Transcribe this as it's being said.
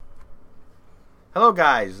Hello,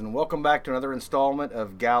 guys, and welcome back to another installment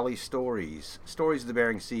of Galley Stories, Stories of the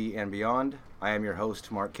Bering Sea and Beyond. I am your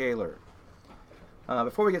host, Mark Kaler.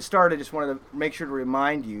 Before we get started, I just wanted to make sure to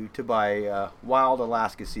remind you to buy wild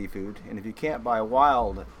Alaska seafood, and if you can't buy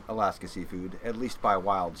wild Alaska seafood, at least buy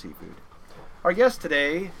wild seafood. Our guest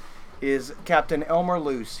today is Captain Elmer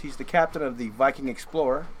Luce. He's the captain of the Viking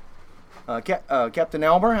Explorer. Captain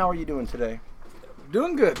Elmer, how are you doing today?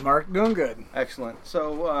 Doing good, Mark. Doing good. Excellent.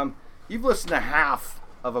 So, you've listened to half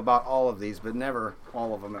of about all of these, but never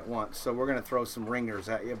all of them at once. So we're going to throw some ringers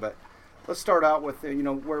at you. But let's start out with,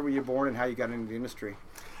 where were you born and how you got into the industry?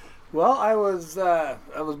 Well, I was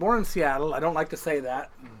born in Seattle. I don't like to say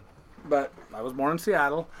that, but I was born in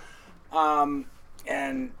Seattle, and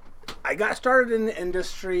I got started in the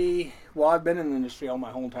industry. Well, I've been in the industry all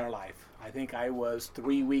my whole entire life. I think I was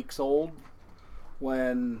 3 weeks old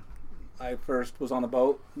when I first was on a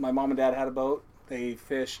boat. My mom and dad had a boat. They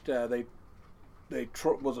fished. They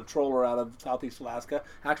was a troller out of Southeast Alaska,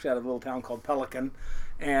 actually out of a little town called Pelican,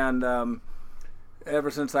 and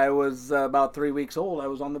ever since I was about 3 weeks old, I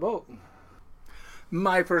was on the boat.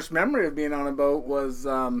 My first memory of being on a boat was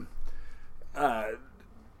there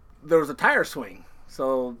was a tire swing.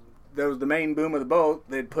 So there was the main boom of the boat.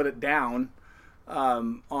 They'd put it down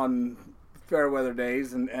on fair weather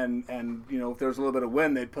days, and if there was a little bit of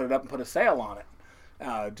wind, they'd put it up and put a sail on it.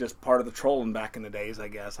 Just part of the trolling back in the days, I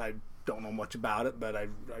guess. I don't know much about it, but I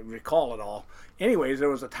recall it all. Anyways, there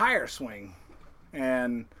was a tire swing,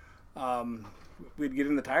 and we'd get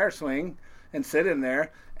in the tire swing and sit in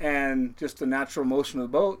there, and just the natural motion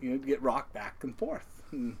of the boat, you'd get rocked back and forth.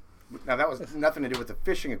 Now, that was nothing to do with the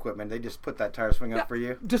fishing equipment. They just put that tire swing up for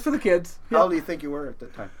you? Just for the kids. How old do you think you were at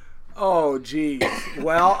that time? Oh, geez.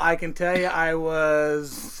 Well, I can tell you I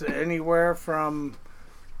was anywhere from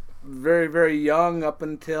very, very young up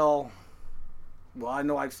until, well, I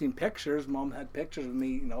know I've seen pictures. Mom had pictures of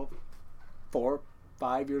me, 4,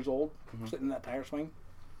 5 years old, sitting in that tire swing.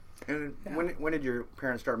 And when did your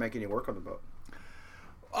parents start making you work on the boat?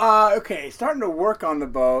 Okay, starting to work on the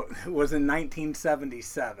boat was in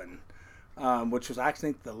 1977, which was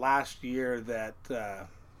actually the last year that,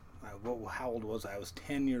 how old was I? I was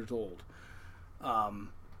 10 years old.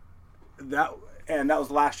 That was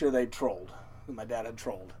the last year they trolled. My dad had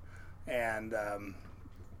trolled. And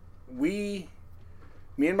me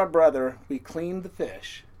and my brother, we cleaned the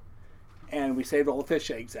fish, and we saved all the fish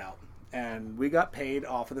eggs out. And we got paid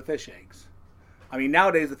off of the fish eggs. I mean,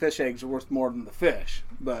 nowadays the fish eggs are worth more than the fish,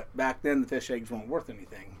 but back then the fish eggs weren't worth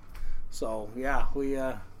anything. So yeah, we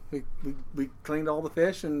cleaned all the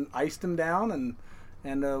fish and iced them down,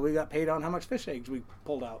 and we got paid on how much fish eggs we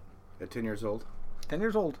pulled out. At 10 years old? 10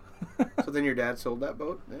 years old. So then your dad sold that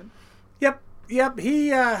boat then? Yep.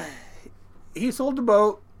 He sold the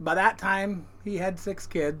boat. By that time, he had 6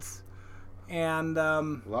 kids. And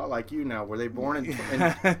a lot like you now. Were they born in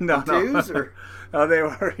no, twos? Or? No, they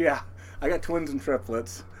were, yeah. I got twins and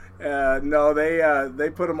triplets. No, they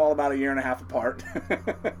put them all about a year and a half apart.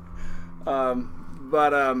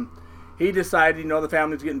 But he decided, the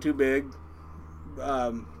family's getting too big.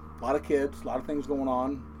 A lot of kids, a lot of things going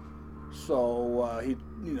on. So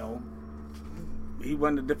he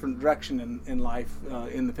went a different direction in life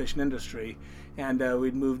in the fishing industry. And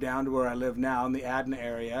we'd moved down to where I live now in the Adna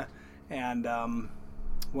area. And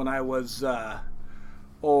when I was,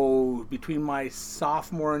 between my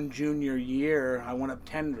sophomore and junior year, I went up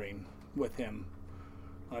tendering with him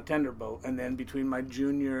on a tender boat. And then between my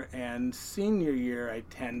junior and senior year, I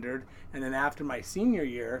tendered. And then after my senior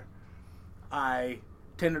year, I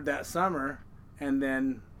tendered that summer and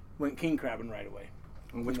then went king crabbing right away.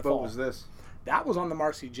 And which boat was this? That was on the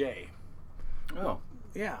Marcy J. Oh.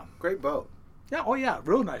 Yeah. Great boat. Yeah, oh yeah,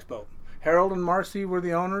 real nice boat. Harold and Marcy were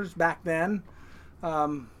the owners back then.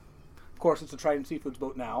 Of course, it's a Trident Seafoods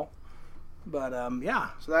boat now. But,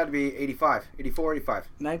 yeah. So that'd be 85, 84, 85.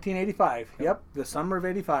 1985. Yep, the summer of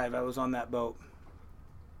 85 I was on that boat.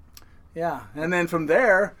 Yeah, and then from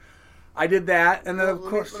there, I did that, and then of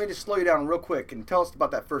course... Let me just slow you down real quick and tell us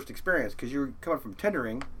about that first experience, because you were coming from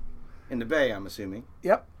tendering in the bay, I'm assuming.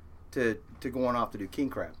 Yep. To going off to do king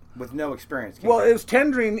crab with no experience. Well, it was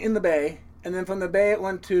tendering in the bay, and then from the bay it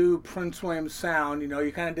went to Prince William Sound.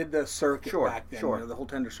 You kind of did the circuit back then, the whole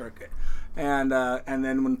tender circuit. And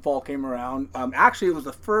then when fall came around, actually it was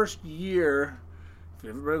the first year, if you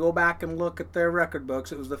ever go back and look at their record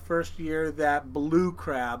books, it was the first year that blue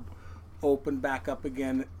crab opened back up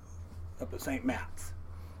again up at St. Matt's.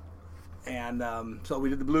 And so we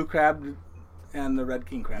did the blue crab and the red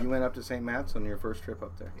king crab. You went up to St. Matt's on your first trip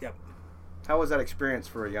up there? Yep. How was that experience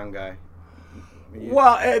for a young guy?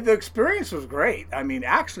 Well, the experience was great. I mean,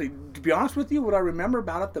 actually, to be honest with you, what I remember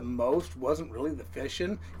about it the most wasn't really the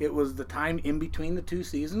fishing. It was the time in between the two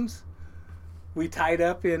seasons. We tied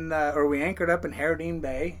up we anchored up in Harradine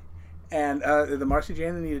Bay, and the Marcy J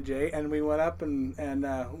and the Nita J, and we went up and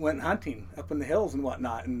went hunting up in the hills and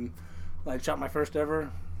whatnot, and I shot my first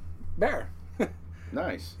ever bear.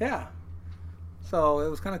 Nice. Yeah. So it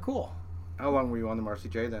was kind of cool. How long were you on the Marcy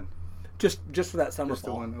J then? Just for that summer Just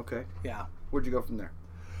the fall. one, okay. Yeah. Where'd you go from there?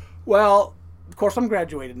 Well, of course, I'm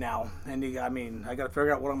graduated now, and I got to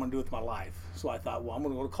figure out what I'm going to do with my life. So I thought, well, I'm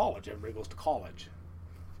going to go to college. Everybody goes to college.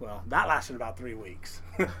 Well, that lasted about 3 weeks.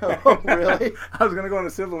 Oh, really? I was going to go in a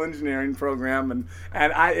civil engineering program, and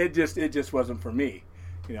it just wasn't for me.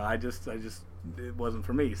 You know, it wasn't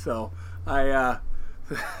for me. So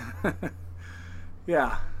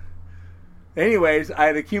yeah. Anyways, I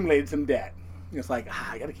had accumulated some debt. It's like,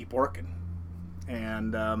 I got to keep working.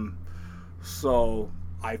 And so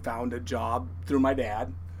I found a job through my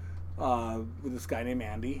dad with this guy named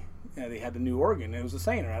Andy. And they had the New Oregon. It was a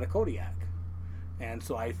seiner out of Kodiak. And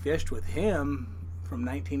so I fished with him from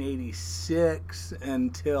 1986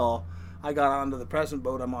 until I got onto the present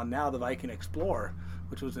boat I'm on now, the Viking Explorer,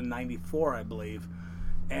 which was in 94, I believe.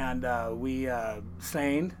 And we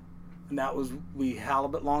seined. And that was, we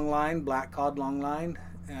halibut long line, black cod long line,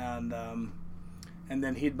 and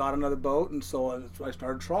then he'd bought another boat, and so I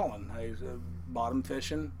started trawling. I bottom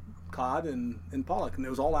fishing cod and pollock, and it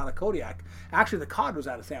was all out of Kodiak. Actually, the cod was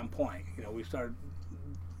out of Sand Point. You know, we started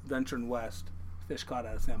venturing west, fish cod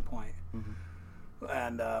out of Sand Point,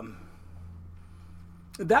 and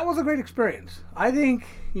that was a great experience. I think,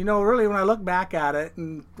 you know, really when I look back at it,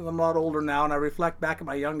 and I'm a lot older now, and I reflect back at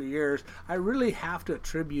my younger years, I really have to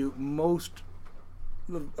attribute most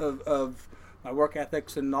of my work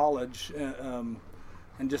ethics and knowledge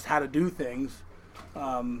and just how to do things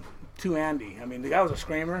to Andy. I mean, the guy was a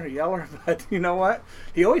screamer, a yeller, but you know what?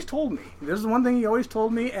 He always told me. This is one thing he always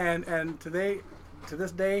told me, and to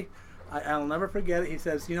this day, I'll never forget it. He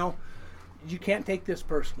says, you know, you can't take this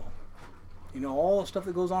personal. You know, all the stuff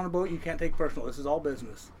that goes on a boat, you can't take personal. This is all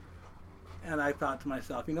business. And I thought to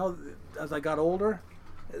myself, you know, as I got older,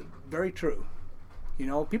 very true. You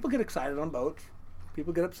know, people get excited on boats.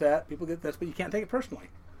 People get upset. People get this, but you can't take it personally.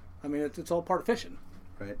 I mean, it's all part of fishing.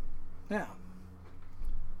 Right. Yeah.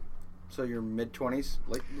 So you're mid-20s,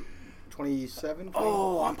 late 27?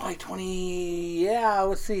 Oh, I'm probably 20. Yeah,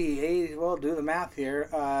 let's see. Well, do the math here.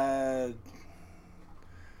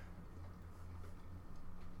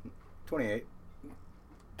 28.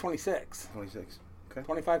 26. 26. Okay.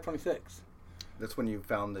 25, 26. That's when you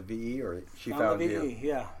found the VE, or she Found found the you? VE,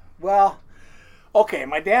 yeah. Well, okay,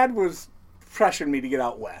 my dad was pressuring me to get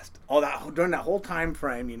out west. During that whole time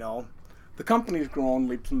frame, you know, the company's grown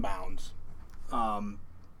leaps and bounds.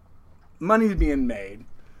 Money's being made.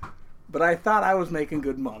 But I thought I was making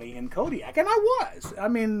good money in Kodiak, and I was. I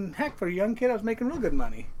mean, heck, for a young kid, I was making real good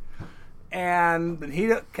money. And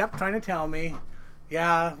he kept trying to tell me,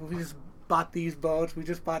 yeah, we just bought these boats,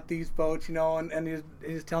 you know, and he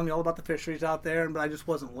was telling me all about the fisheries out there, but I just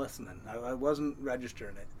wasn't listening. I wasn't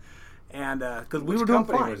registering it. And because we were doing fine.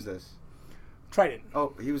 Which company was this? Trident.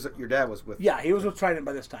 Oh, your dad was with... Yeah, he was with Trident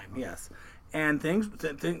by this time, yes. And things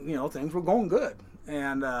were going good.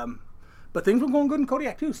 And but things were going good in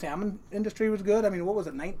Kodiak too. Salmon industry was good. I mean, what was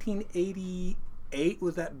it, 1988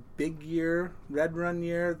 was that big year, Red Run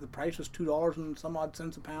year. The price was $2 and some odd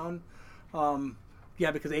cents a pound.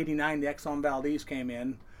 Yeah, because 89 the Exxon Valdez came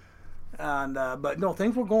in, and but no,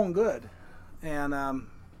 things were going good, and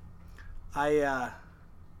I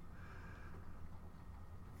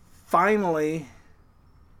finally,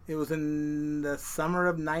 it was in the summer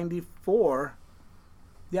of '94.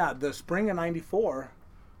 Yeah, the spring of '94.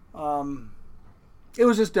 It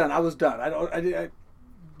was just done. I was done. I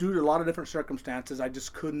due to a lot of different circumstances, I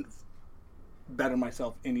just couldn't better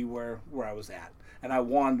myself anywhere where I was at. And I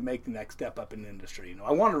wanted to make the next step up in the industry. You know,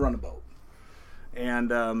 I wanted to run a boat.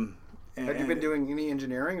 And have you been doing any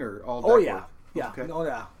engineering or all? Oh that yeah, work? yeah, Okay. oh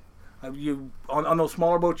yeah. You on those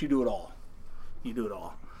smaller boats, you do it all. You do it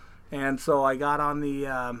all. And so I got on the.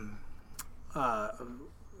 I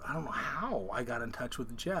don't know how I got in touch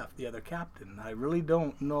with Jeff, the other captain. I really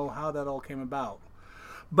don't know how that all came about,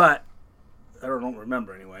 but I don't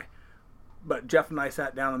remember anyway. But Jeff and I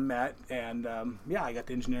sat down and met, and yeah, I got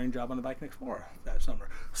the engineering job on the Viking Explorer that summer.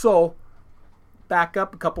 So, back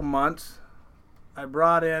up a couple months, I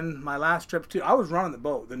brought in my last trip to. I was running the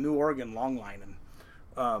boat, the New Oregon Longlining,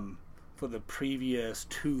 for the previous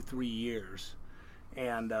 2-3 years,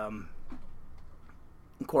 and of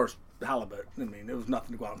course halibut. I mean, it was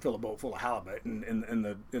nothing to go out and fill a boat full of halibut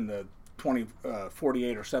in the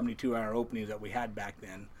 48 or 72 hour openings that we had back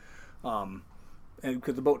then. And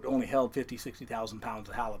because the boat only held 50, 60,000 pounds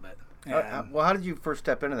of halibut. Well, how did you first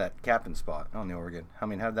step into that captain spot on the Oregon? I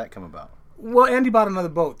mean, how did that come about? Well, Andy bought another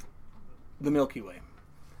boat, the Milky Way.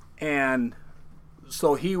 And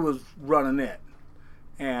so he was running it.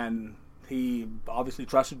 And he obviously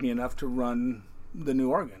trusted me enough to run the New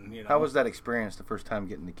Oregon. You know? How was that experience the first time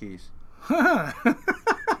getting the keys? I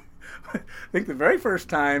think the very first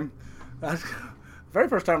time was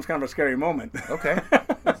kind of a scary moment. Okay.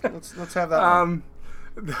 let's have that one.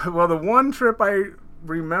 Well, the one trip I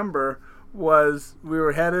remember was we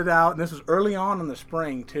were headed out, and this was early on in the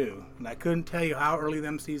spring too, and I couldn't tell you how early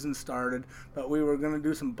them seasons started, but we were going to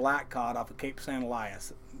do some black cod off of Cape San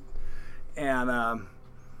Elias. And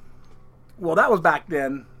well, that was back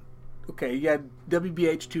then. Okay, you had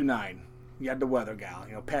WBH-29, you had the weather gal,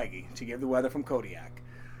 Peggy. She gave the weather from Kodiak.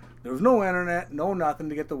 There was no internet, no nothing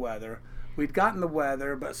to get the weather. We'd gotten the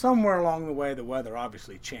weather, but somewhere along the way, the weather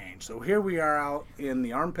obviously changed. So here we are out in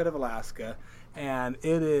the armpit of Alaska, and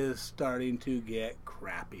it is starting to get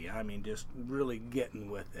crappy. I mean, just really getting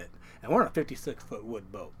with it. And we're on a 56-foot wood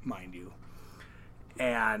boat, mind you.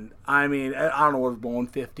 And, I mean, I don't know what was blowing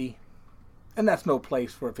 50. And that's no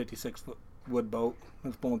place for a 56-foot wood boat.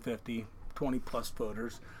 It's blowing 50, 20-plus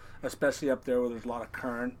footers, especially up there where there's a lot of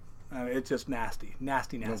current. It's just nasty.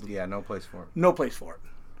 Nasty. Yeah, no place for it. No place for it.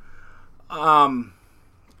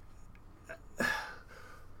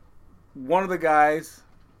 One of the guys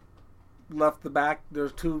left the back.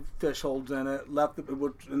 There's 2 fish holds in it.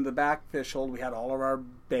 In the back fish hold, we had all of our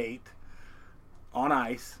bait on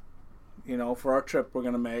ice, for our trip we're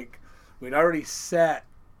going to make. We'd already set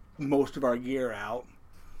most of our gear out,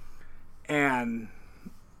 and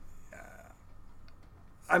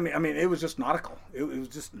I mean, it was just nautical. It was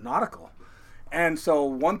just nautical. And so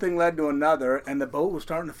one thing led to another, and the boat was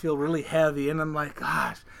starting to feel really heavy. And I'm like,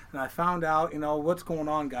 gosh. And I found out, what's going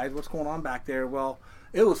on, guys? What's going on back there? Well,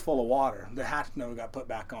 it was full of water. The hatch never got put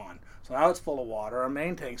back on. So now it's full of water. Our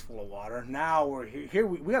main tank's full of water. Now we're here.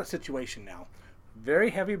 We got a situation now. Very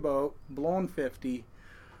heavy boat, blowing 50,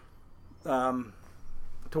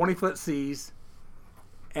 20-foot seas.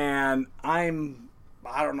 And I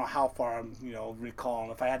don't know how far I'm,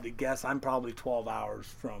 recalling. If I had to guess, I'm probably 12 hours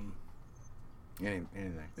from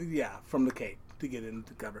anything. Yeah, from the Cape to get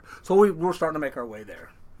into cover. So we're starting to make our way there.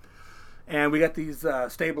 And we got these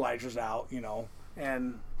stabilizers out,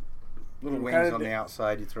 and little wings on the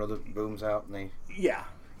outside. You throw the booms out and they... Yeah.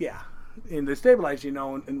 And they stabilize,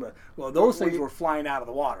 those things were flying out of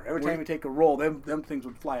the water. Every time you take a roll, them things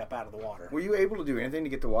would fly up out of the water. Were you able to do anything to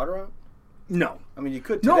get the water out? No. I mean, you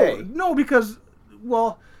could today. No, because,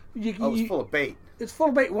 well... it was full of bait. It's full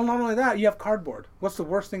of bait. Well, not only that, you have cardboard. What's the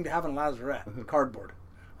worst thing to have in a lazarette? Cardboard.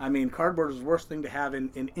 I mean, cardboard is the worst thing to have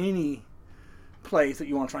in any place that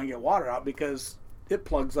you want to try and get water out because it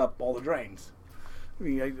plugs up all the drains. I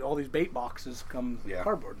mean, all these bait boxes come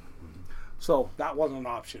cardboard. Mm-hmm. So that wasn't an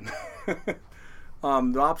option.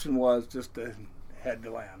 The option was just to head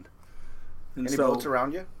to land. And any boats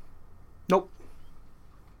around you? Nope,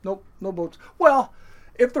 no boats. Well,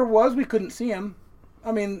 if there was, we couldn't see them.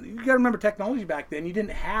 I mean, you got to remember technology back then. You didn't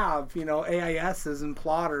have, AISs and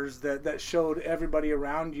plotters that showed everybody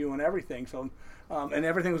around you and everything. So, and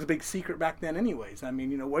everything was a big secret back then anyways. I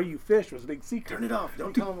mean, where you fish was a big secret. Turn it off.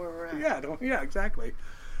 Don't tell them where we're at. Yeah, exactly.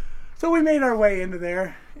 So we made our way into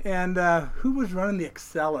there. And who was running the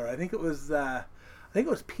Exceller? I think it was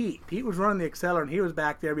Pete. Pete was running the Exceller, and he was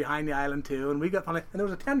back there behind the island too. And we got and there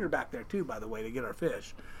was a tender back there too, by the way, to get our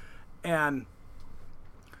fish. And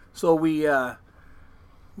so we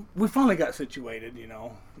finally got situated,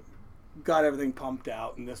 got everything pumped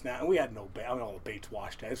out and this and that. And we had no bait. I mean, all the bait's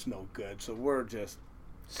washed out. It's no good. So we're just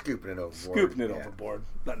scooping it overboard. Overboard,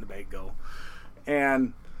 letting the bait go.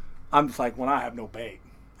 And I'm just like, when I have no bait,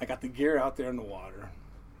 I got the gear out there in the water,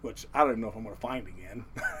 which I don't even know if I'm going to find again.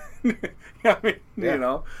 You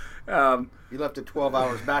left it 12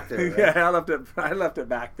 hours back there, right? Yeah, I left it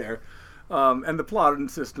back there. And the plotting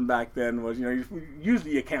system back then was,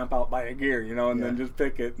 usually you camp out by a gear, and then just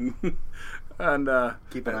pick it and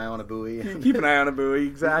keep an eye on a buoy. Keep an eye on a buoy,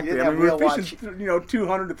 exactly. I mean, we were fishing,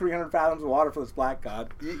 200 to 300 fathoms of water for this black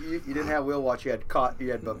cod. You didn't have wheel watch. You had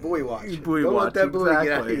buoy watch. Buoy Don't watch, let that buoy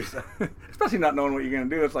get out exactly. Especially not knowing what you're going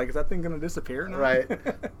to do. It's like, is that thing going to disappear now? Right.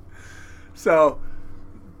 So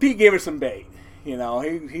Pete gave us some bait. He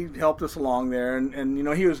helped us along there, and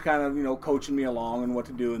he was kind of coaching me along and what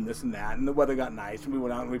to do and this and that. And the weather got nice, and we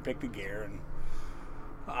went out and we picked the gear, and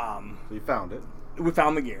so you found it. We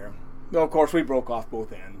found the gear. Well, of course, we broke off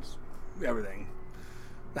both ends, everything.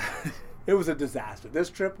 It was a disaster. This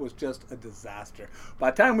trip was just a disaster.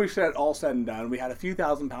 By the time we said all said and done, we had a few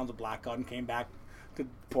thousand pounds of black cod and came back to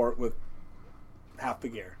port with half the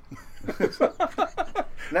gear.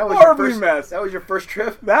 That was Horribly your first mess. That was your first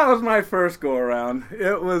trip? That was my first go around.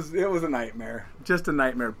 It was a nightmare, just a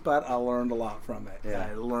nightmare. But I learned a lot from it. Yeah.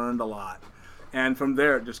 I learned a lot, and from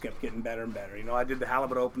there it just kept getting better and better. You know, I did the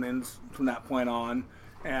halibut openings from that point on,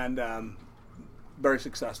 and very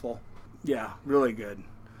successful. Yeah, really good.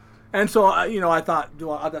 And so you know, I thought,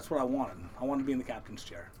 that's what I wanted. I wanted to be in the captain's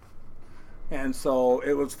chair. And so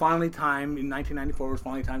it was finally time in 1994. It was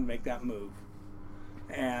finally time to make that move,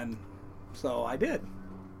 and so I did.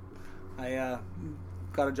 I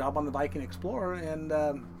got a job on the Viking Explorer, and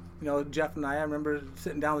you know, Jeff and I remember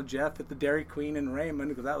sitting down with Jeff at the Dairy Queen in Raymond,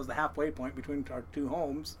 because that was the halfway point between our two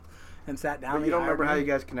homes, and sat down. But you don't remember how you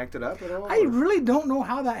guys connected up at all? I really don't know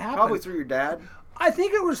how that happened. Probably through your dad. I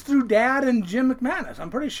think it was through Dad and Jim McManus.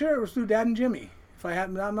 I'm pretty sure it was through Dad and Jimmy, if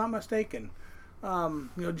I'm not mistaken. You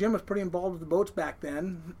know, Jim was pretty involved with the boats back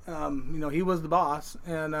then. You know, he was the boss,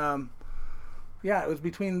 and yeah, it was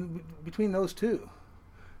between those two.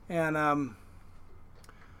 And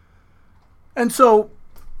so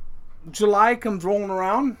July comes rolling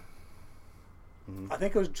around. I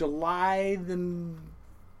think it was July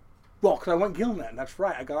well, because I went gillnetting. That's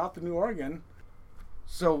right. I got off the New Oregon.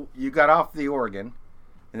 So you got off the Oregon,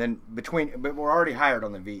 and then but we're already hired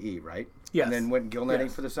on the VE, right? Yes. And then went gill netting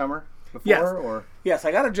Yes. for the summer before, Yes. or Yes,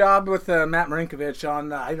 I got a job with Matt Marinkovich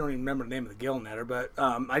on, I don't even remember the name of the gill netter, but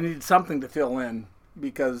I needed something to fill in,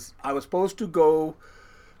 because I was supposed to go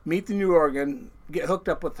meet the New Oregon, get hooked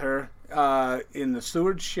up with her in the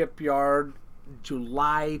Seward Shipyard,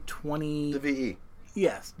 July 20... the VE.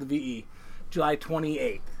 Yes, the VE. July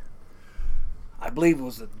 28th. I believe it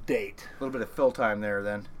was the date. A little bit of fill time there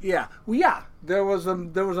then. Yeah. Well, yeah. There was a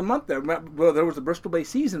month there. Well, there was a Bristol Bay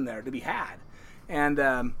season there to be had.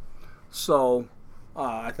 And so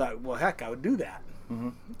I thought, well, heck, I would do that. Mm-hmm.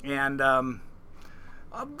 And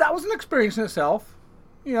that was an experience in itself.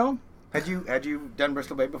 You know, Had you done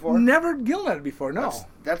Bristol Bay before? never gill netted before. No,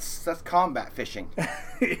 That's combat fishing.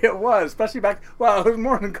 it was, especially back. Well, it was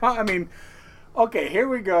more than. I mean, okay, here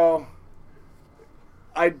we go.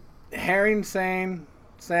 Herring seine,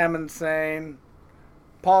 salmon seine,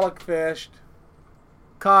 pollock fished,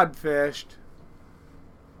 cod fished,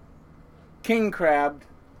 king crabbed.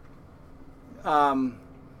 I've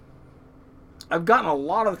gotten a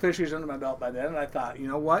lot of the fisheries under my belt by then, and I thought, you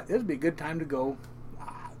know what, this would be a good time to go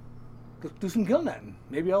let's do some gill netting.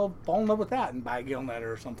 Maybe I'll fall in love with that and buy a gill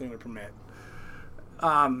netter or something to permit.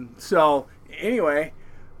 So anyway,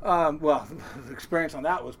 well, the experience on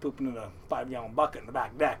that was pooping in a 5-gallon bucket in the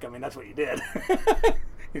back deck. I mean, that's what you did.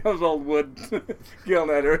 Those old wood gill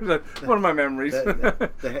netters. That's one of my memories.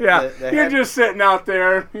 You're just sitting out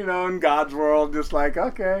there, you know, in God's world, just like,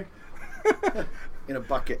 okay. In a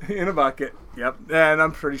bucket. In a bucket, yep. And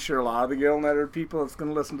I'm pretty sure a lot of the gill netter people that's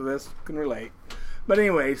going to listen to this can relate. But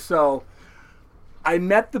anyway, so I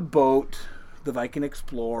met the boat, the Viking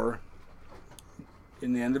Explorer,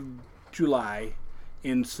 in the end of July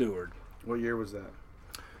in Seward. What year was that?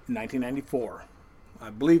 In 1994. I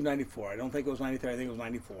believe 94. I don't think it was 93. I think it was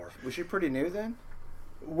 94. Was she pretty new then?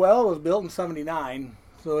 Well, it was built in 79.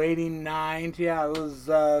 So 89, yeah, it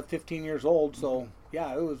was 15 years old. So,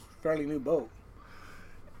 yeah, it was a fairly new boat.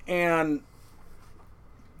 And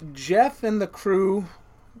Jeff and the crew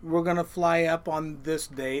were going to fly up on this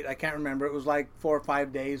date. I can't remember. It was like 4 or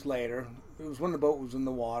 5 days later. It was when the boat was in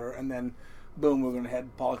the water. And then, boom, we were going to head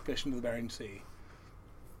pollock fishing to the Bering Sea.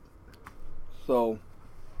 So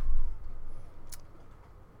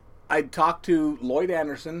I talked to Lloyd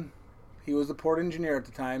Anderson. He was the port engineer at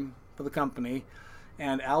the time for the company.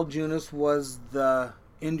 And Al Junis was the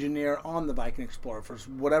engineer on the Viking Explorer for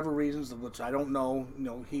whatever reasons, which I don't know. You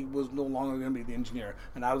know, he was no longer going to be the engineer,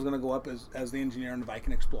 and I was going to go up as the engineer on the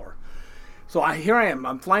Viking Explorer. So here I am.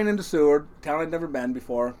 I'm flying into Seward, town I'd never been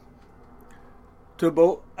before, to a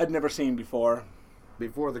boat I'd never seen before.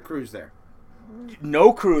 Before the cruise there.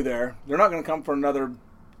 No crew there. They're not going to come for another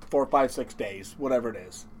 4, 5, 6 days, whatever it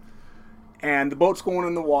is. And the boat's going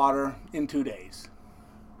in the water in 2 days.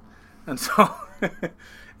 And so,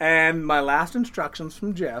 and my last instructions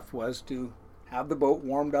from Jeff was to have the boat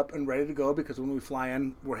warmed up and ready to go, because when we fly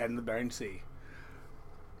in, we're heading to the Bering Sea.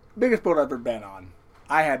 Biggest boat I've ever been on.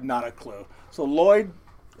 I had not a clue. So Lloyd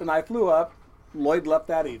and I flew up. Lloyd left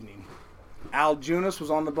that evening. Al Junis was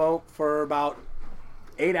on the boat for about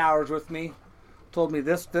 8 hours with me. Told me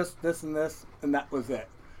this, and this, and that was it.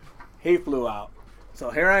 He flew out. So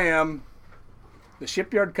here I am, the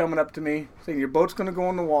shipyard coming up to me, saying your boat's going to go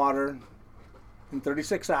in the water in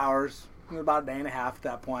 36 hours, about a day and a half at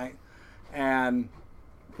that point. and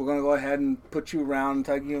we're going to go ahead and put you around,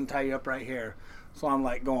 tug you, and tie you up right here. So I'm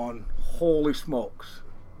like going, holy smokes.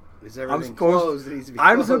 Is everything closed? It needs to be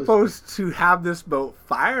closed. I'm supposed to have this boat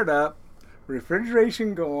fired up,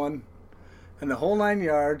 refrigeration going, and the whole 9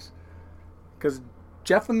 yards, because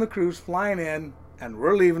Jeff and the crew's flying in, and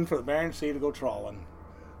we're leaving for the Bering Sea to go trawling.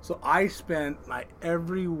 So I spent my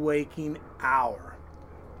every waking hour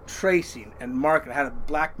tracing and marking. I had a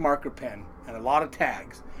black marker pen and a lot of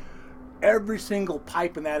tags. Every single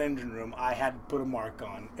pipe in that engine room I had to put a mark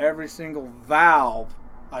on. Every single valve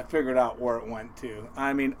I figured out where it went to.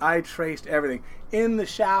 I mean, I traced everything. In the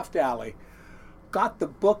shaft alley, got the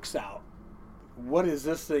books out. What is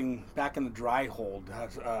this thing back in the dry hold?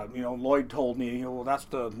 Lloyd told me, well, that's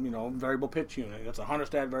the, variable pitch unit. That's a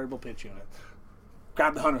Hunterstad variable pitch unit.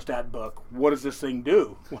 Grab the Hunterstad book. What does this thing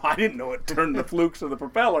do? Well, I didn't know it turned the flukes of the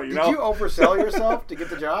propeller, Did you oversell yourself to get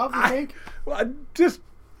the job, you think? I just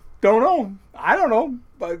don't know. I don't know.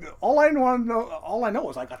 But all I know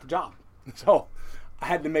is I got the job. So I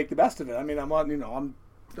had to make the best of it. I mean, I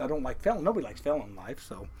don't like failing. Nobody likes failing in life.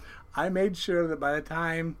 So I made sure that by the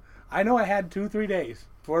time, I know I had 2-3 days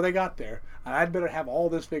before they got there, I'd better have all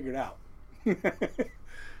this figured out.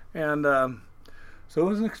 And so it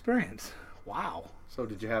was an experience. Wow. So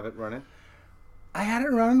did you have it running? I had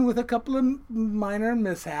it running with a couple of minor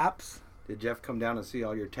mishaps. Did Jeff come down and see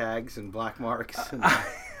all your tags and black marks? And...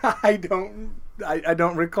 I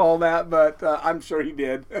don't recall that, but I'm sure he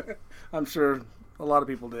did. I'm sure a lot of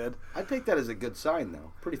people did. I take that as a good sign,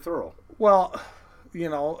 though. Pretty thorough. Well,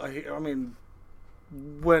 I mean,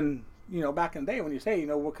 when, back in the day, when you say,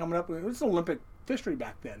 we're coming up, it was Olympic fishery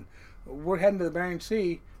back then. We're heading to the Bering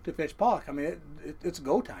Sea to fish pollock. I mean, it's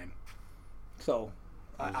go time. So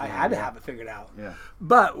I had to have it figured out. Yeah.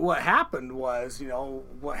 But what happened was,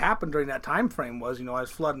 what happened during that time frame was, I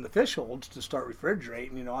was flooding the fish holds to start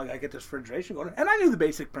refrigerating. I get this refrigeration going. And I knew the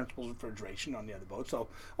basic principles of refrigeration on the other boat. So,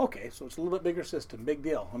 okay, so it's a little bit bigger system, big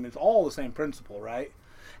deal. I mean, it's all the same principle, right?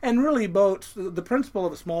 And really boats, the principle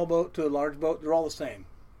of a small boat to a large boat, they're all the same.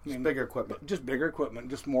 Just bigger equipment. Just bigger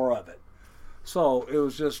equipment, just more of it. So it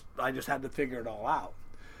was I just had to figure it all out.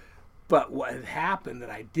 But what had happened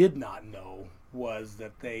that I did not know was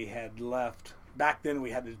that they had left. Back then we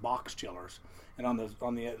had these box chillers, and on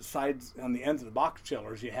the sides, on the ends of the box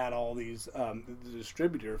chillers, you had all these the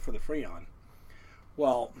distributor for the Freon.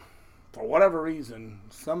 Well, for whatever reason,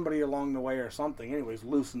 somebody along the way or something, anyways,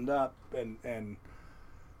 loosened up, and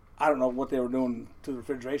I don't know what they were doing to the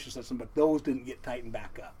refrigeration system, but those didn't get tightened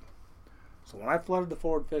back up. So when I flooded the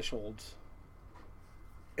forward fish holds,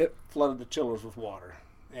 it flooded the chillers with water.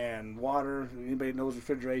 And water, anybody knows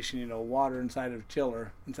refrigeration, water inside of a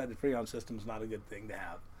chiller, inside the Freon system is not a good thing to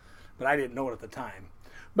have. But I didn't know it at the time.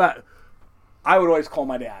 But I would always call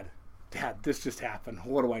my dad, Dad, this just happened.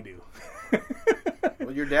 What do I do?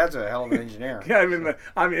 Well, your dad's a hell of an engineer. Yeah,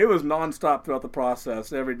 I mean, it was nonstop throughout the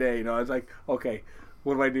process every day. I was like, okay,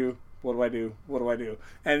 what do I do? What do I do? What do I do?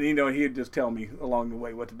 And, he'd just tell me along the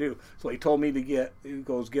way what to do. So he told me to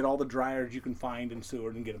get all the dryers you can find in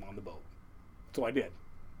Seward and get them on the boat. So I did.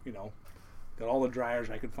 Got all the dryers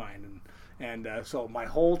I could find, and so my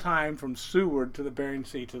whole time from Seward to the Bering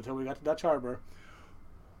Sea until we got to Dutch Harbor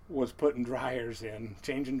was putting dryers in,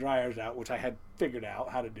 changing dryers out, which I had figured out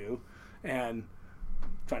how to do, and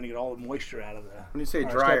trying to get all the moisture out of the. When you say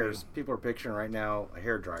RSW. dryers, people are picturing right now a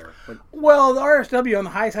hair dryer. But... Well, the RSW on the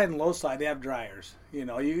high side and low side, they have dryers. You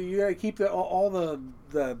got to keep all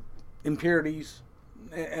the impurities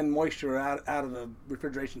and moisture out of the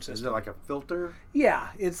refrigeration system. Is it like a filter? Yeah,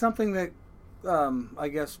 it's something that I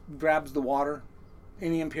guess grabs the water,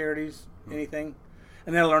 any impurities, anything.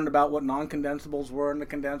 And then I learned about what non-condensables were in the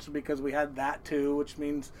condenser, because we had that too, which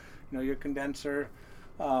means your condenser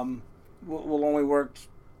will only work.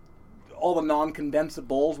 All the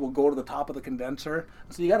non-condensables will go to the top of the condenser,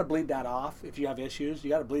 so you got to bleed that off if you have issues.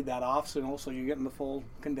 You got to bleed that off, so you're getting the full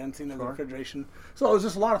condensing of the refrigeration. So it was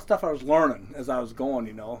just a lot of stuff I was learning as I was going,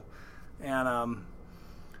 and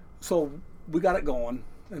so we got it going.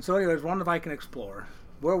 And so, anyways, wonder if I can explore.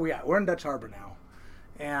 Where are we at? We're in Dutch Harbor now,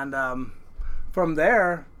 and from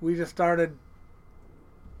there we just started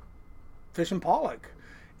fishing pollock,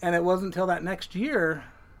 and it wasn't until that next year.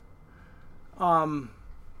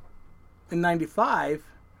 In '95,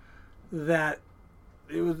 that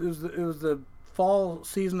it was the fall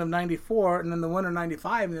season of '94, and then the winter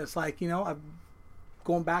 '95, and it's like I'm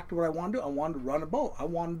going back to what I wanted to do. I wanted to run a boat. I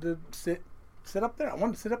wanted to sit up there. I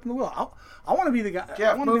wanted to sit up in the wheel. I want to be the guy.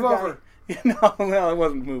 Jeff, move over. Well, it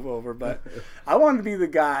wasn't move over, but I wanted to be the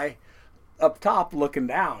guy up top looking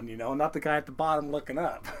down. Not the guy at the bottom looking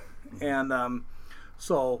up. And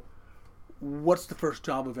so what's the first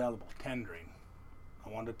job available? Tendering. I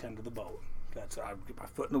wanted to tender the boat. I get my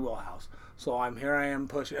foot in the wheelhouse. So I am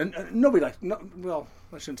pushing. And nobody likes. Well,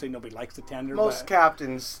 I shouldn't say nobody likes to tender. Most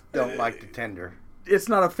captains don't like to tender. It's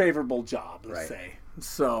not a favorable job, let's Right. say.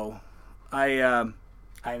 So I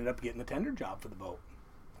ended up getting the tender job for the boat.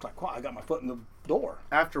 It's like, wow, I got my foot in the door.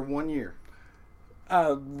 After 1 year.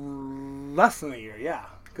 Less than a year, yeah.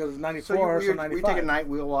 Because it's 94, so 95. Were you taking night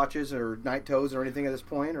wheel watches or night tows or anything at this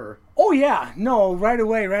point? Or Oh, yeah. No, right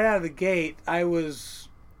away, right out of the gate, I was...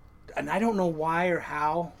 And I don't know why or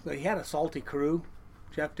how. But he had a salty crew,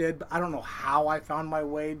 Jeff did. But I don't know how I found my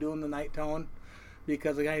way doing the night towing.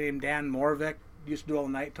 Because a guy named Dan Morvik used to do all the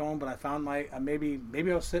night towing. But I found maybe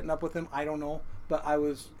I was sitting up with him. I don't know. But I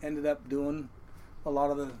ended up doing a lot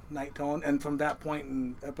of the night towing. And from that point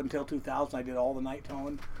and up until 2000, I did all the night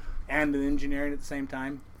towing and the engineering at the same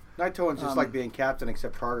time. night towing's just like being captain,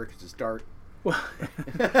 except harder because it's dark. Well,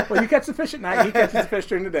 you catch the fish at night. He catches the fish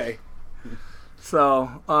during the day.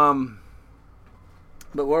 So,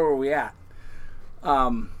 but where were we at?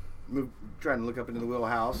 Trying to look up into the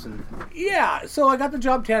wheelhouse and Yeah, so I got the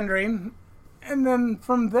job tendering, and then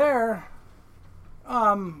from there,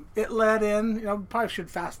 it led in. Probably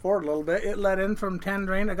should fast forward a little bit. It led in from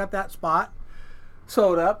tendering. I got that spot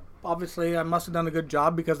sewed up. Obviously, I must have done a good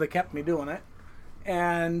job because they kept me doing it.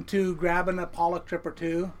 And to grabbing a pollock trip or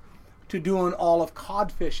two, to doing all of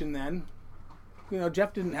cod fishing then.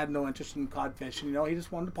 Jeff didn't have no interest in cod fishing. He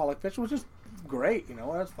just wanted to pollock fish, which is great.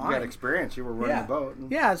 That's fine. you got experience. You were running the boat.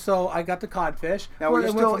 Yeah, so I got the codfish. Now, were you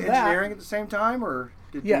still engineering at the same time, or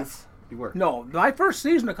did Yes. you were? No, my first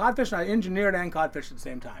season of codfishing, I engineered and codfished at the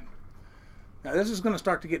same time. Now, this is going to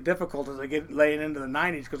start to get difficult as I get laying into the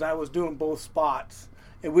 90s because I was doing both spots.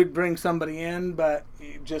 It would bring somebody in, but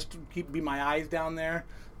just to be my eyes down there.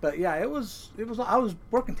 But yeah, it was. I was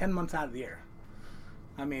working 10 months out of the year.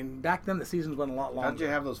 I mean, back then the seasons went a lot longer. How'd you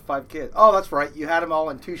have those 5 kids? Oh, that's right. You had them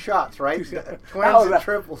all in 2 shots, right? Twins and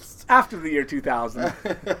triples. After the year 2000.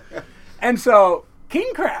 And so,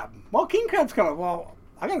 king crab. Well, king crab's coming. Well,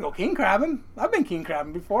 I'm going to go king crabbing. I've been king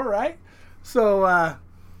crabbing before, right? So,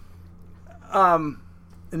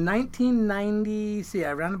 in 1990,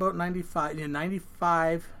 around about 95,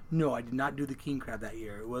 95, no, I did not do the king crab that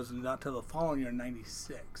year. It was not until the following year,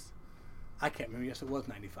 96. I can't remember. Yes, it was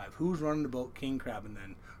 95. Who's running the boat king crabbing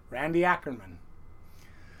then? Randy Ackerman.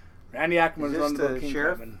 Randy Ackerman's running the boat king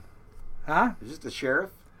crabbing. Huh? Is this the sheriff?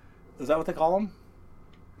 Is that what they call him?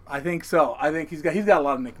 I think so. I think he's got a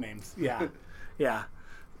lot of nicknames. Yeah. Yeah.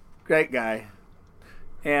 Great guy.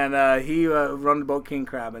 And he run the boat king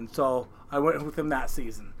crabbing. So I went with him that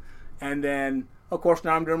season. And then, of course,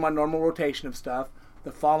 now I'm doing my normal rotation of stuff.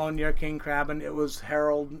 The following year, king crabbing, it was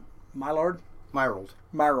Harold Mylord. Myrold.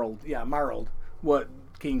 What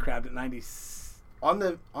king crabbed at 90? On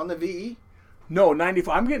the VE? No,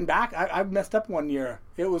 94. I'm getting back. I messed up one year.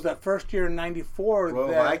 It was that first year in 94. Royal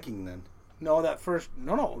Viking then. No,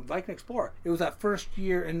 Viking Explorer. It was that first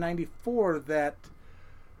year in 94 that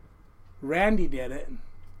Randy did it.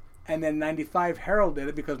 And then 95 Harold did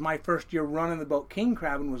it because my first year running the boat king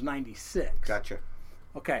crabbing was 96. Gotcha.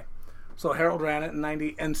 Okay. So Harold ran it in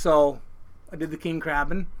 90. And so I did the king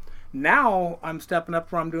crabbing. Now I'm stepping up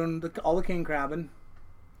where I'm doing all the king crabbing.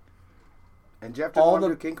 And Jeff didn't want to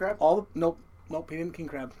do king crab? Nope, he didn't king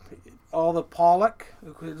crab. All the pollock.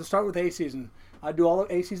 Let's start with A season. I'd do all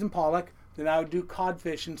the A season pollock. Then I would do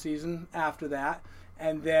codfish in season after that.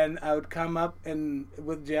 And then I would come up and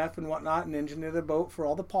with Jeff and whatnot and engineer the boat for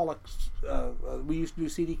all the pollocks. We used to do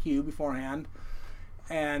CDQ beforehand.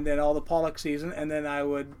 And then all the pollock season, and then I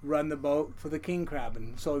would run the boat for the king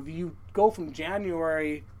crabbing. So if you go from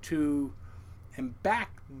January and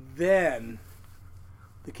back then,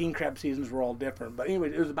 the king crab seasons were all different. But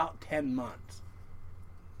anyway, it was about 10 months.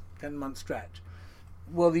 10-month stretch.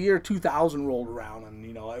 Well, the year 2000 rolled around, and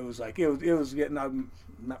it was like, it was getting, I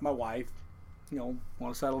met my wife, want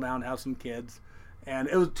to settle down, have some kids, and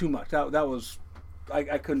it was too much. That was,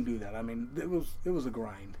 I couldn't do that. I mean, it was a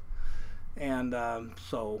grind. And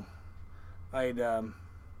so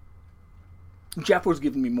Jeff was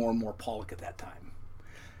giving me more and more pollock at that time.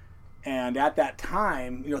 And at that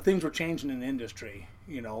time, things were changing in the industry.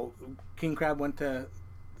 King crab went to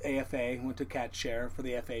AFA, went to catch share for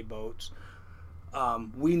the FA boats.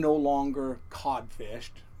 We no longer cod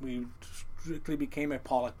fished. We strictly became a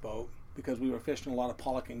pollock boat because we were fishing a lot of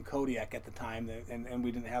pollock in Kodiak at the time, and we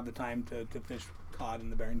didn't have the time to fish cod in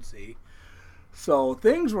the Bering Sea. So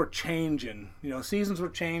things were changing, seasons were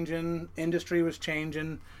changing, industry was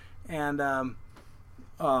changing, and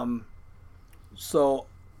so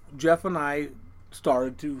Jeff and I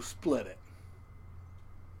started to split it,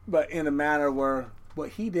 but in a manner where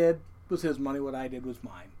what he did was his money. What I did was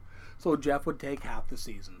mine. So Jeff would take half the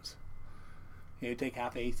seasons. He'd take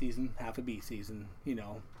half A season, half a B season,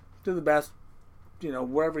 to the best,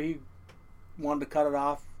 wherever he wanted to cut it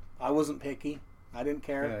off. I wasn't picky. I didn't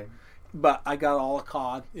care. Right. But I got all the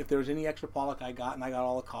cod. If there was any extra pollock, I got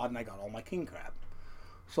all the cod, and I got all my king crab.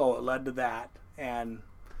 So it led to that, and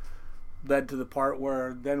led to the part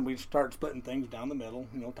where then we start splitting things down the middle,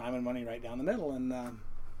 time and money right down the middle, and,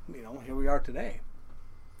 here we are today.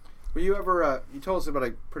 Were you ever, you told us about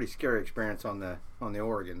a pretty scary experience on the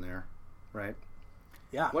Oregon there, right?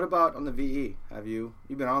 Yeah. What about on the VE? You've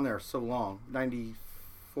been on there so long,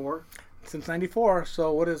 94? Since 94,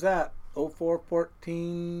 so what is that? 04,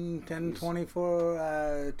 14, 10,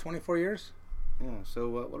 24, 24 years? Yeah, so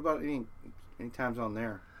what about any times on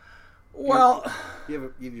there? Well,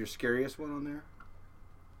 you have your scariest one on there?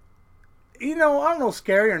 I don't know,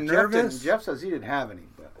 scary or nervous. Jeff says he didn't have any.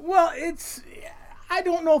 But. Well, I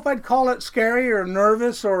don't know if I'd call it scary or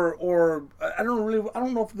nervous or I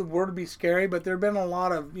don't know if the word would be scary, but there have been a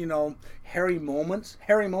lot of, hairy moments.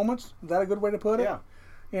 Hairy moments? Is that a good way to put it?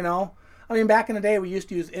 Yeah. Back in the day, we used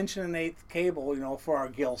to use 1 1/8" cable, for our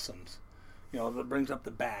Gilsons, that brings up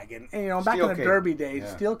the bag. And back in the Derby days,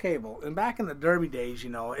 steel cable. And back in the Derby days,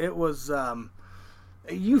 it was,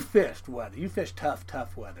 you fished weather. You fished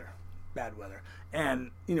tough weather, bad weather.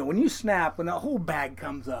 And, when you snap, when that whole bag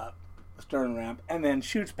comes up, the stern ramp, and then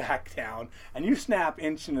shoots back down, and you snap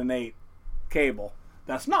 1 1/8" cable,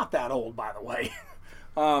 that's not that old, by the way.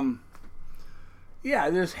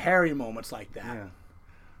 There's hairy moments like that. Yeah.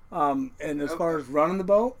 And as far as running the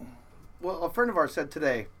boat? Well, a friend of ours said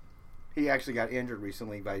today he actually got injured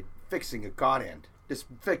recently by fixing a cod end, just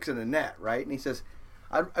fixing a net, right? And he says,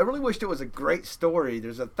 I really wished it was a great story.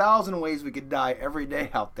 There's 1,000 ways we could die every day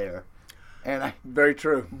out there. And I Very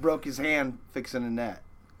true. broke his hand fixing a net.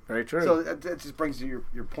 Very true. So that just brings your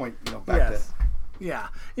point, back to... Yeah.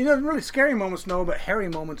 Really scary moments, no, but hairy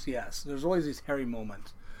moments, yes. There's always these hairy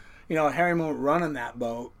moments. A hairy moment running that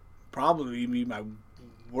boat, probably be my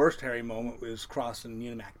worst hairy moment was crossing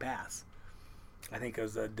Unimac Pass. I think it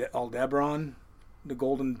was Aldebaran, the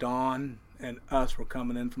Golden Dawn, and us were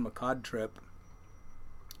coming in from a cod trip,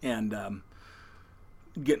 and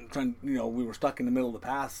we were stuck in the middle of the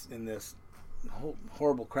pass in this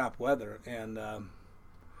horrible crap weather, and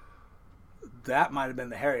that might have been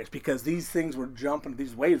the hairiest because these things were jumping.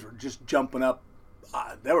 These waves were just jumping up.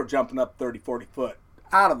 They were jumping up 30, 40 foot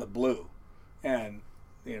out of the blue, and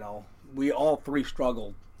we all three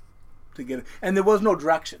struggled to get it. And there was no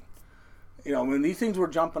direction. When these things were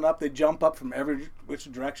jumping up, they jump up from every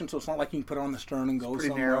which direction, so it's not like you can put it on the stern and go pretty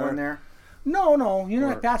somewhere. Narrow in there? No.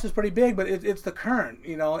 That pass is pretty big, but it's the current,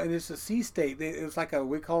 and it's a sea state. It's like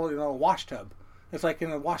we call it, a wash tub. It's like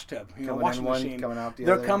in a wash tub, washing machine. Coming out the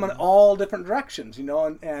They're other. coming all different directions,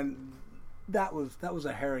 and that was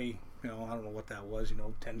a hairy, I don't know what that was,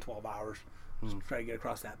 10, 12 hours just to try to get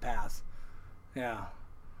across that pass. Yeah.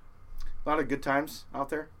 A lot of good times out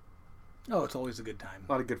there. Oh, it's always a good time.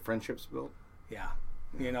 A lot of good friendships built. Yeah.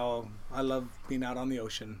 I love being out on the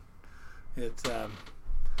ocean. It's,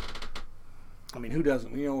 who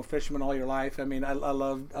doesn't? Fisherman all your life. I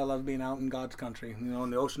love being out in God's country.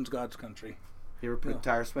 And the ocean's God's country. You ever put a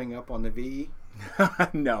tire swing up on the VE?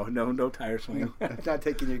 No tire swing. Not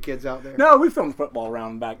taking your kids out there? No, we filmed football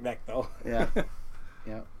around back deck, though. Yeah.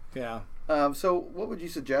 Yeah. Yeah. So what would you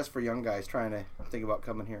suggest for young guys trying to think about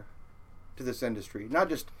coming here to this industry? Not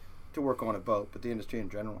just to work on a boat, but the industry in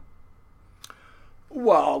general.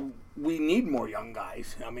 Well, we need more young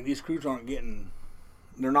guys. These crews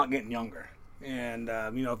they're not getting younger. And,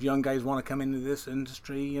 if young guys want to come into this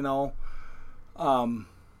industry, well,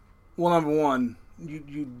 number one,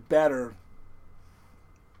 you better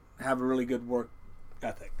have a really good work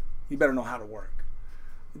ethic. You better know how to work.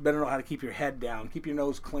 You better know how to keep your head down, keep your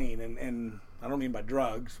nose clean, and I don't mean by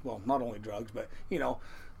drugs. Well, not only drugs, but,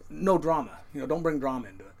 no drama. Don't bring drama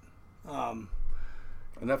into it.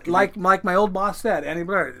 Like my old boss said, Andy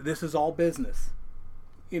Blair, this is all business.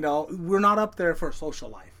 We're not up there for a social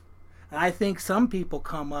life. And I think some people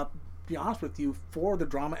come up, to be honest with you, for the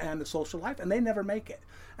drama and the social life, and they never make it.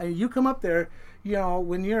 You come up there,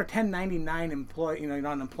 when you're a 1099 employee, you're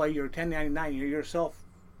not an employee, you're a 1099, you're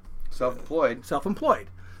self-employed. Self-employed.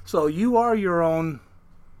 So you are your own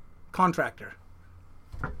contractor.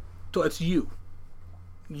 So it's you.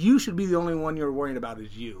 You should be the only one you're worried about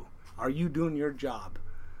is you. Are you doing your job?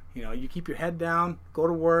 You keep your head down, go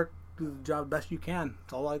to work, do the job best you can.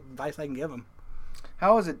 That's all advice I can give them.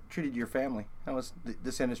 How has it treated your family? How has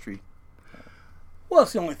this industry? Well,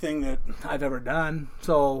 it's the only thing that I've ever done.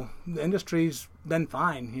 So the industry's been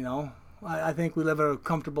fine, I think we live a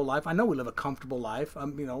comfortable life. I know we live a comfortable life.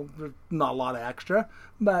 There's not a lot of extra,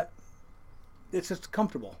 but it's just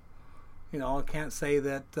comfortable. I can't say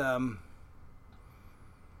that.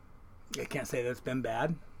 I can't say that it's been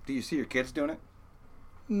bad. Do you see your kids doing it?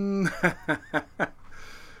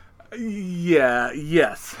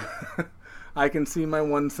 Yes. I can see my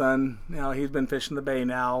one son. He's been fishing the bay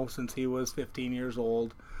now since he was 15 years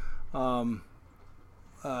old. He's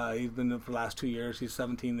been there for the last 2 years. He's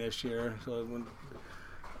 17 this year. So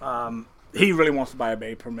he really wants to buy a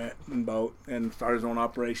bay permit and boat and start his own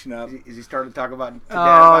operation up. Is he starting to talk about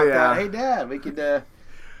that? Hey, Dad, we could...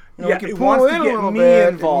 we could pull in a little bit.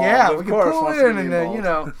 Involved. Yeah, we could pull in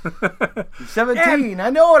and, 17. I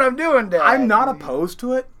know what I'm doing, Dad. I'm not opposed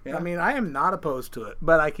to it. Yeah. I am not opposed to it.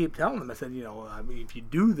 But I keep telling him, I said, if you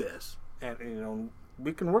do this, and,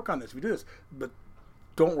 we can work on this if you do this, but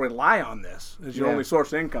don't rely on this as your only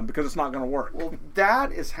source of income because it's not going to work. Well,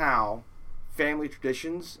 that is how family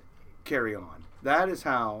traditions carry on. That is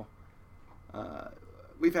how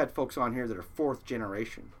we've had folks on here that are fourth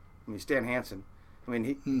generation. Stan Hansen.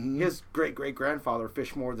 His great-great-grandfather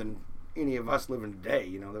fished more than any of us living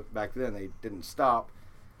today. Back then they didn't stop.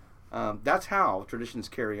 That's how traditions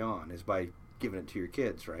carry on, is by giving it to your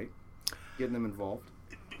kids, right? Getting them involved.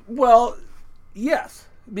 Well, yes,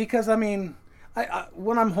 because I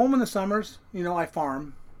when I'm home in the summers, I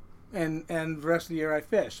farm, and the rest of the year I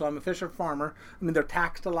fish. So I'm a fisher farmer. They're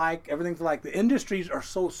taxed alike. Everything's alike. The industries are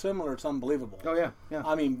so similar. It's unbelievable. Oh yeah.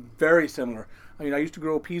 Very similar. I used to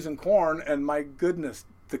grow peas and corn, and my goodness,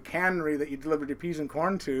 the cannery that you delivered your peas and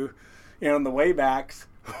corn to, and the waybacks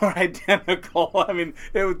were identical.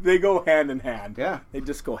 They go hand in hand. Yeah. They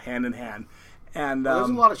just go hand in hand. And there's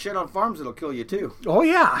a lot of shit on farms that'll kill you too. Oh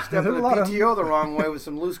yeah. Step in the PTO the wrong way with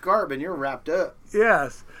some loose carb, and you're wrapped up.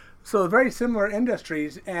 Yes. So very similar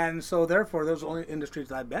industries, and so therefore those are the only industries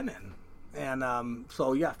that I've been in. And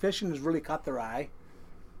fishing has really caught their eye,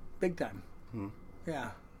 big time. Yeah.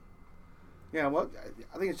 Yeah, well,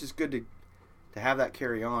 I think it's just good to have that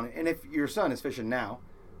carry on. And if your son is fishing now,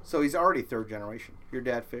 so he's already third generation. Your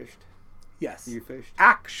dad fished? Yes. You fished?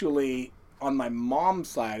 Actually, on my mom's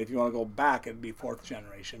side, if you want to go back, it'd be fourth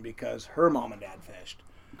generation because her mom and dad fished.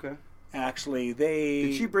 Okay. Actually,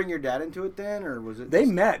 Did she bring your dad into it then, or was it... They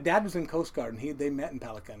met. Dad was in Coast Guard, and they met in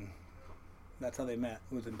Pelican. That's how they met,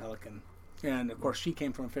 was in Pelican. And, of course, she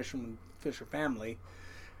came from a fisher family.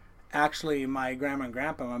 Actually, my grandma and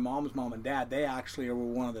grandpa, my mom's mom and dad, they actually were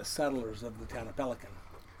one of the settlers of the town of Pelican.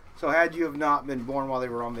 So had you have not been born while they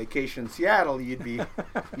were on vacation in Seattle, you'd be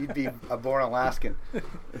a born Alaskan.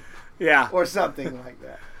 Yeah. Or something like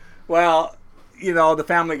that. Well, the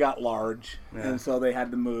family got large, and so they had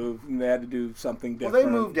to move, and they had to do something different. Well, they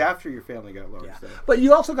moved after your family got large. Yeah. Though. But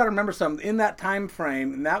you also got to remember something. In that time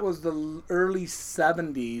frame, and that was the early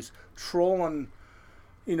 70s, trolling...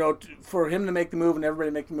 for him to make the move and everybody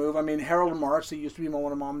to make the move. Harold and Marcy used to be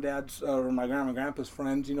one of Mom and Dad's, or my grandma and grandpa's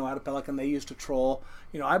friends, out of Pelican. They used to troll.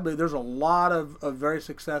 I believe there's a lot of very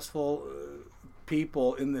successful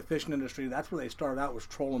people in the fishing industry. That's where they started out, was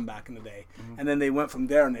trolling back in the day. Mm-hmm. And then they went from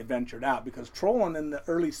there and they ventured out, because trolling in the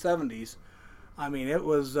early 70s, it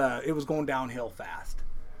was going downhill fast.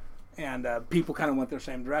 And people kind of went their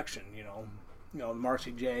same direction,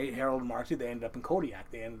 Marcy J, Harold and Marcy, they ended up in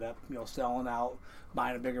Kodiak. They ended up, selling out,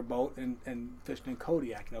 buying a bigger boat and fishing in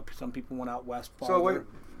Kodiak. Some people went out west farther. So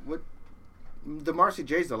what? The Marcy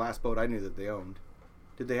J's the last boat I knew that they owned.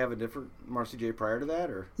 Did they have a different Marcy J prior to that,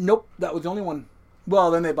 or? Nope, that was the only one.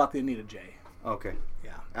 Well, then they bought the Anita J. Okay.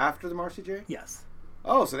 Yeah. After the Marcy J? Yes.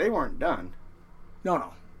 Oh, so they weren't done.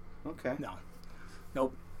 No. Okay. No.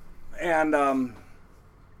 Nope. And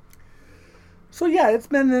so yeah, it's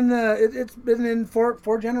been in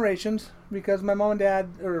four generations, because my mom and dad,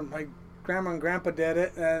 or my grandma and grandpa did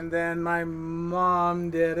it, and then my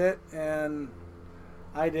mom did it, and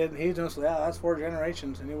I did. He's just, that's 4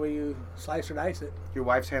 generations. Any way you slice or dice it. Your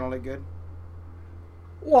wife's handled it good?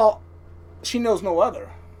 Well, she knows no other.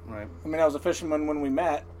 Right. I was a fisherman when we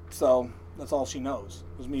met, so that's all she knows,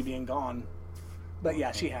 was me being gone. But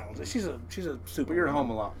yeah, she handles it. She's a super. But you're at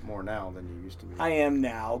home a lot more now than you used to be. I am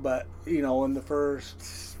now, but in the first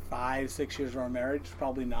 5-6 years of our marriage,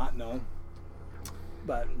 probably not. No.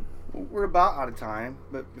 But we're about out of time.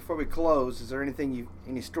 But before we close, is there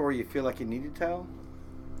any story you feel like you need to tell?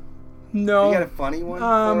 No. You got a funny one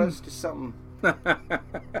for us? Just something.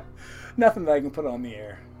 Nothing that I can put on the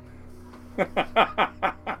air.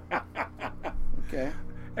 Okay.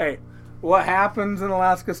 Hey. What happens in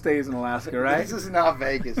Alaska stays in Alaska, right? This is not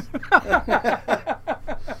Vegas.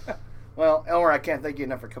 Well, Elmer, I can't thank you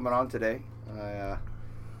enough for coming on today.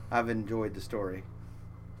 I've enjoyed the story.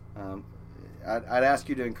 I'd ask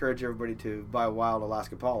you to encourage everybody to buy wild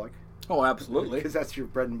Alaska pollock. Oh, absolutely. Because that's your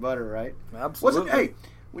bread and butter, right? Absolutely. Hey,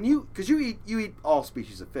 when because you eat all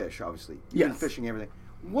species of fish, obviously. You've been fishing everything.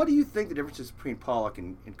 What do you think the difference is between pollock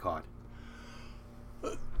and cod?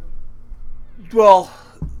 Well,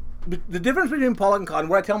 the difference between pollock and cod,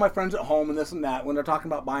 what I tell my friends at home and this and that when they're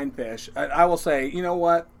talking about buying fish, I will say, you know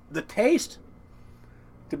what? The taste,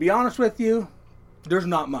 to be honest with you, there's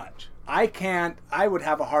not much. I would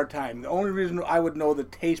have a hard time. The only reason I would know the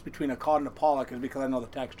taste between a cod and a pollock is because I know the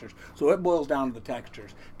textures. So it boils down to the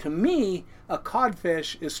textures. To me, a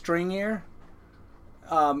codfish is stringier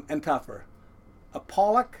and tougher. A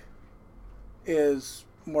pollock is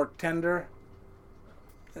more tender.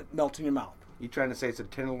 It melts in your mouth. You trying to say it's a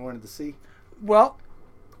tenderloin of the sea? Well,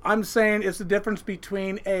 I'm saying it's the difference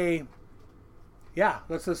between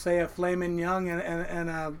let's just say a filet mignon and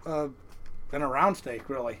a round steak,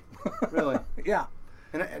 really. Really? Yeah.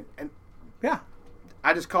 And yeah.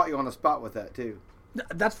 I just caught you on the spot with that too.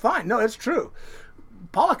 That's fine. No, it's true.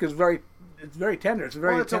 Pollock is very tender. It's a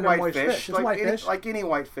very it's a tender, white moist fish. It's a white fish. Like any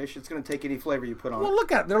white fish, it's going to take any flavor you put on Well, it.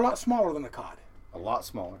 look at it. They're a lot smaller than a cod. A lot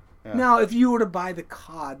smaller. Yeah. Now, if you were to buy the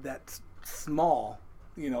cod that's small,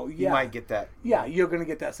 you might get that. Yeah, you're going to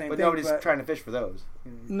get that same but thing. Nobody's trying to fish for those.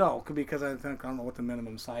 No, because I don't know what the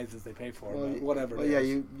minimum size is they pay for, but whatever. Well,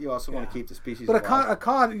 you also want to keep the species. But a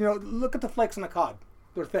cod, look at the flakes on a cod.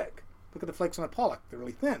 They're thick. Look at the flakes on a pollock. They're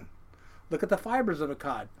really thin. Look at the fibers of a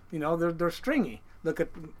cod. They're stringy. Look at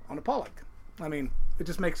on a pollock. I mean, it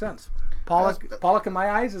just makes sense. Pollock in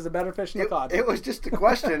my eyes is a better fish than a cod. It was just a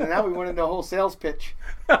question, and now we went into a whole sales pitch.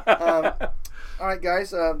 All right,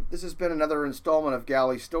 guys, this has been another installment of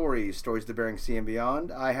Galley Stories, Stories of the Bering Sea and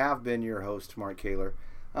Beyond. I have been your host, Mark Kaler.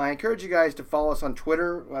 I encourage you guys to follow us on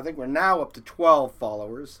Twitter. I think we're now up to 12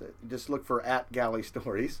 followers. Just look for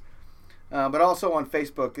 @GalleyStories. But also on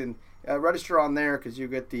Facebook, and register on there because you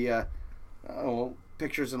get the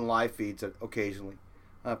pictures and live feeds occasionally.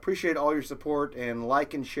 Appreciate all your support, and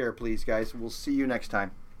like and share, please, guys. We'll see you next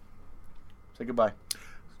time. Say goodbye.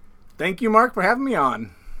 Thank you, Mark, for having me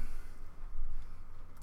on.